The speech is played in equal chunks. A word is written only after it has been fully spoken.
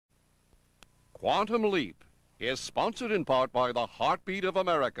Quantum Leap is sponsored in part by the heartbeat of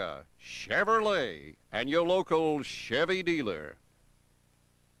America, Chevrolet, and your local Chevy dealer.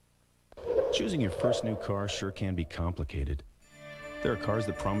 Choosing your first new car sure can be complicated. There are cars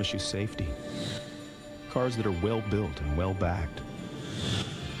that promise you safety. Cars that are well built and well backed.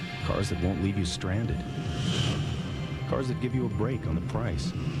 Cars that won't leave you stranded. Cars that give you a break on the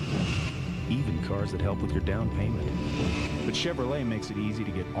price. Even cars that help with your down payment. But Chevrolet makes it easy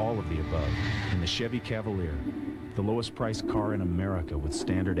to get all of the above in the Chevy Cavalier, the lowest priced car in America with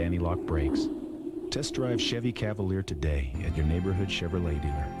standard anti-lock brakes. Test drive Chevy Cavalier today at your neighborhood Chevrolet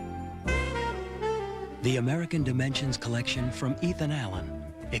dealer. The American Dimensions collection from Ethan Allen.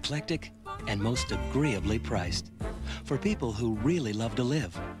 Eclectic and most agreeably priced. For people who really love to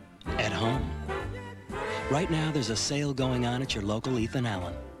live at home. Right now, there's a sale going on at your local Ethan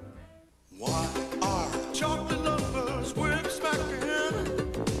Allen. Why are chocolate lovers whip smacking,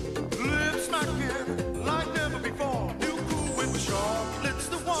 lip smacking like never before? New cool whip chocolate's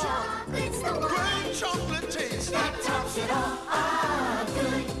the one. Chocolate's the one. Great chocolate taste that tops it all. Ah,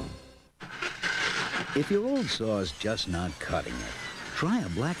 good. If your old saw's just not cutting it, try a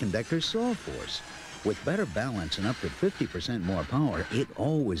Black & Decker Saw Force. With better balance and up to 50% more power, it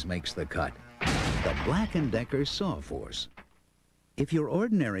always makes the cut. The Black & Decker Saw Force. If your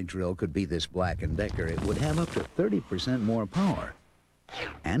ordinary drill could be this Black & Decker, it would have up to 30% more power.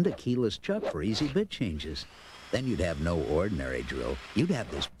 And a keyless chuck for easy bit changes. Then you'd have no ordinary drill. You'd have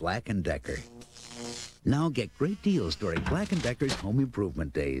this Black & Decker. Now get great deals during Black & Decker's home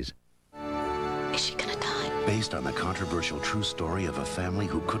improvement days. Is she gonna die? Based on the controversial true story of a family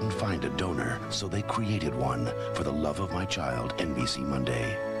who couldn't find a donor, so they created one for the love of my child, NBC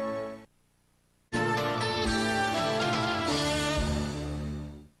Monday.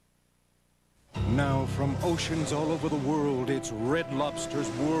 Now, from oceans all over the world, it's Red Lobster's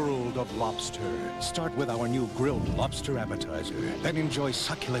world of lobster. Start with our new grilled lobster appetizer. Then enjoy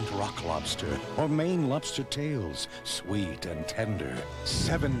succulent rock lobster or Maine lobster tails, sweet and tender.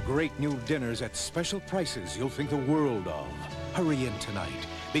 7 great new dinners at special prices you'll think the world of. Hurry in tonight,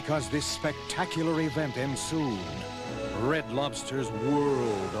 because this spectacular event ends soon. Red Lobster's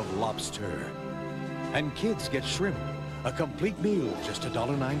world of lobster. And kids get shrimp. A complete meal, just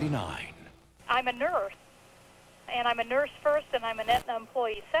 $1.99. I'm a nurse, and I'm a nurse first, and I'm an Aetna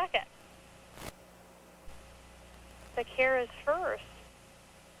employee second. The care is first.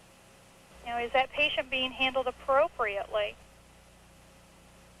 You know, is that patient being handled appropriately?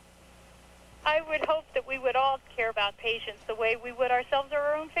 I would hope that we would all care about patients the way we would ourselves or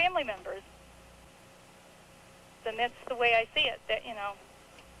our own family members. And that's the way I see it, that, you know,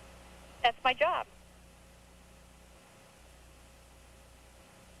 that's my job.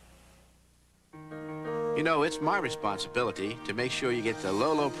 You know, it's my responsibility to make sure you get the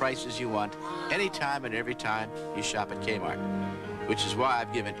low prices you want anytime and every time you shop at Kmart, which is why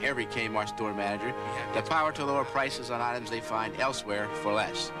I've given every Kmart store manager the power to lower prices on items they find elsewhere for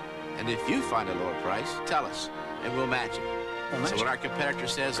less. And if you find a lower price, tell us, and we'll match it. So when our competitor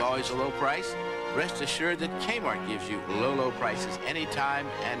says always a low price, rest assured that Kmart gives you low prices anytime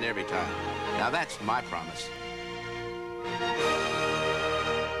and every time. Now that's my promise.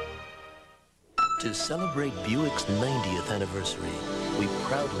 To celebrate Buick's 90th anniversary, we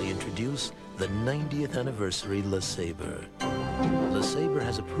proudly introduce the 90th anniversary LeSabre. LeSabre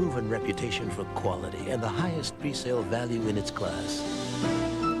has a proven reputation for quality and the highest pre-sale value in its class.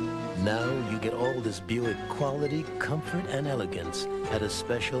 Now you get all this Buick quality, comfort, and elegance at a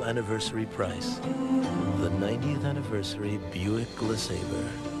special anniversary price. The 90th anniversary Buick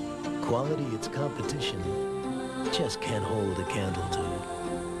LeSabre. Quality its competition just can't hold a candle to.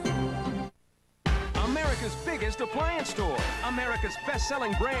 America's biggest appliance store, America's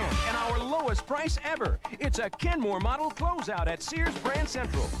best-selling brand, and our lowest price ever. It's a Kenmore model closeout at Sears Brand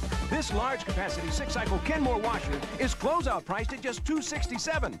Central. This large-capacity 6-cycle Kenmore washer is closeout priced at just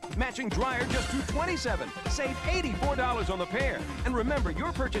 $267. Matching dryer just $227. Save $84 on the pair. And remember,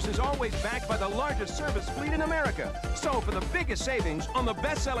 your purchase is always backed by the largest service fleet in America. So for the biggest savings on the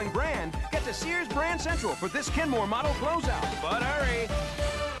best-selling brand, get to Sears Brand Central for this Kenmore model closeout. But hurry!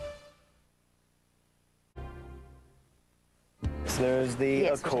 There's the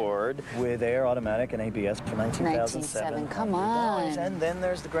Accord with air, automatic, and ABS for $19,700. Come on. And then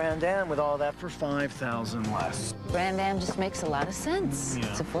there's the Grand Am with all that for $5,000 less. Grand Am just makes a lot of sense.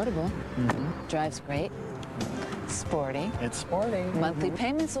 Yeah. It's affordable. Drives great. Sporty. It's sporty. Monthly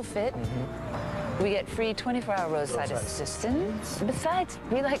payments will fit. We get free 24-hour roadside assistance. Besides,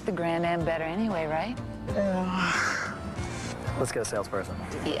 we like the Grand Am better anyway, right? Yeah. Let's get a salesperson.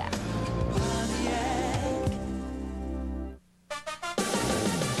 Yeah.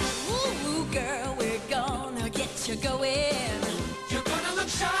 Girl. you going. You're gonna look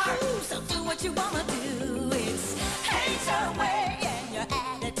sharp. Ooh, so do what you wanna do. It's Hanes Away, and your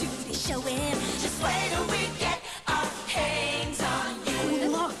attitude is showing. Just wait till we get our Hanes on you. Oh,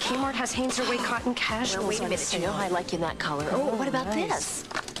 look, Kmart has Hanes Away cotton casuals. Well, wait a minute, you know I like you in that color. Oh, what about nice. this?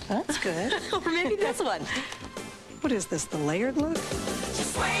 That's good. Or maybe this one. What is this, the layered look?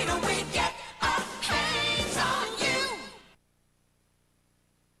 Just wait till we get our Hanes on you.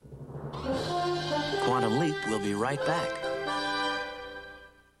 Quantum Leap will be right back.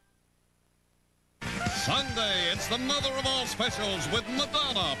 Sunday, it's the mother of all specials with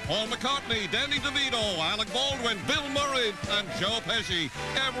Madonna, Paul McCartney, Danny DeVito, Alec Baldwin, Bill Murray, and Joe Pesci.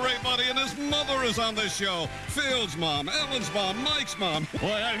 Everybody and his mother is on this show. Phil's mom, Ellen's mom, Mike's mom.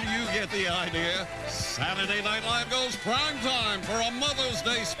 Well, you get the idea. Saturday Night Live goes prime time for a Mother's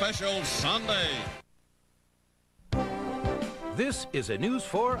Day special Sunday. This is a News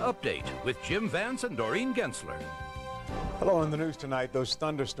 4 update with Jim Vance and Doreen Gensler. Hello, in the news tonight, those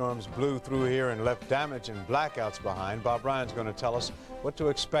thunderstorms blew through here and left damage and blackouts behind. Bob Ryan's going to tell us what to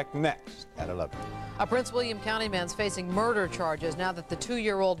expect next at 11. A Prince William County man's facing murder charges now that the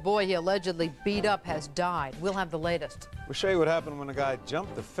 2-year-old boy he allegedly beat up has died. We'll have the latest. We'll show you what happened when a guy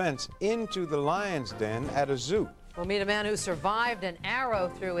jumped the fence into the lion's den at a zoo. We'll meet a man who survived an arrow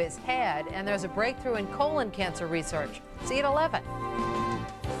through his head, and there's a breakthrough in colon cancer research. See you at 11.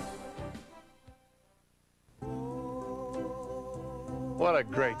 What a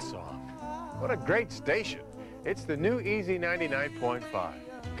great song. What a great station. It's the new Easy 99.5.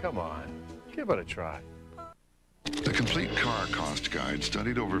 Come on, give it a try. The Complete Car Cost Guide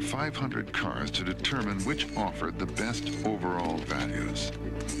studied over 500 cars to determine which offered the best overall values.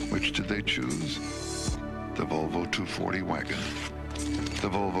 Which did they choose? The Volvo 240 Wagon, the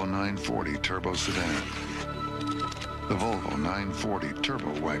Volvo 940 Turbo Sedan, the Volvo 940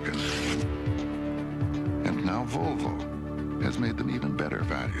 Turbo Wagon, and now Volvo has made them even better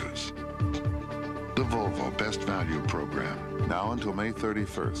values. The Volvo Best Value Program, now until May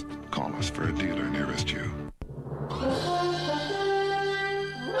 31st. Call us for a dealer nearest you.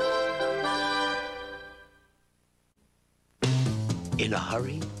 In a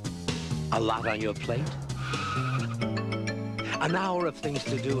hurry? A lot on your plate? An hour of things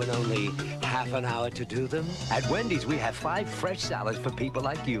to do and only half an hour to do them? At Wendy's, we have 5 fresh salads for people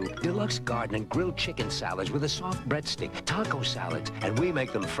like you. Deluxe garden and grilled chicken salads with a soft breadstick, taco salads, and we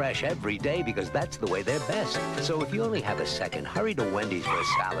make them fresh every day because that's the way they're best. So if you only have a second, hurry to Wendy's for a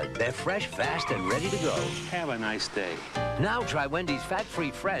salad. They're fresh, fast, and ready to go. Have a nice day. Now try Wendy's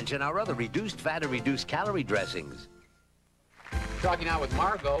fat-free French and our other reduced fat and reduced calorie dressings. Talking now with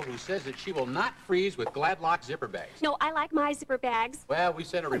Margot, who says that she will not freeze with Gladlock zipper bags. No, I like my zipper bags. Well, we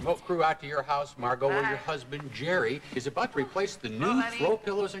sent a remote crew out to your house, Margot, where your husband, Jerry, is about to replace the new throw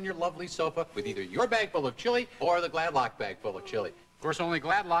pillows on your lovely sofa with either your bag full of chili or the Gladlock bag full of chili. Of course, only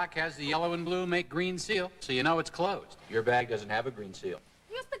Gladlock has the yellow and blue make green seal, so you know it's closed. Your bag doesn't have a green seal.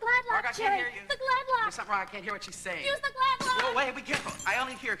 Use the Gladlock, Mark, I Jerry. can't hear you. The Gladlock. There's something wrong. I can't hear what she's saying. Use the Gladlock. No, wait, be careful. I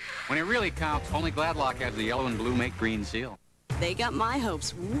only hear... When it really counts, only Gladlock has the yellow and blue make green seal. They got my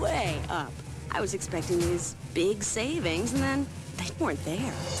hopes way up. I was expecting these big savings, and then they weren't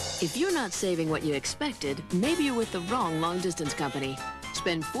there. If you're not saving what you expected, maybe you're with the wrong long-distance company.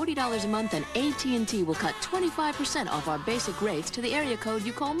 Spend $40 a month and AT&T will cut 25% off our basic rates to the area code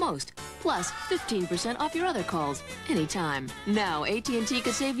you call most, plus 15% off your other calls, anytime. Now, AT&T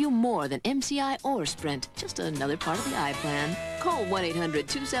could save you more than MCI or Sprint, just another part of the iPlan. Call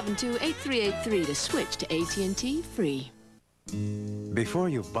 1-800-272-8383 to switch to AT&T free. Before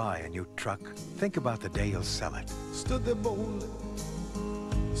you buy a new truck, think about the day you'll sell it. Stood there boldly,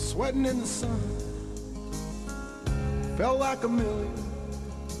 sweating in the sun. Felt like a million,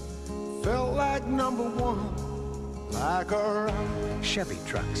 felt like #1, like a rock. Chevy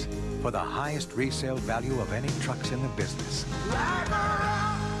Trucks, for the highest resale value of any trucks in the business. Like a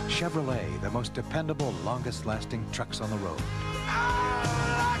rock. Chevrolet, the most dependable, longest-lasting trucks on the road.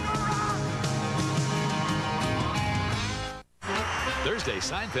 Thursday,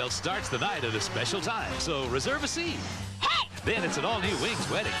 Seinfeld starts the night at a special time, so reserve a seat. Hey! Then it's an all-new Wings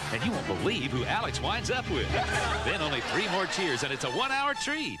wedding, and you won't believe who Alex winds up with. Then only 3 more cheers, and it's a 1-hour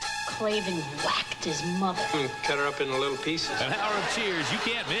treat. Craven whacked his mother. Cut her up into little pieces. An hour of cheers you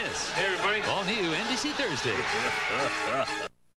can't miss. Hey, everybody. All new NBC Thursday.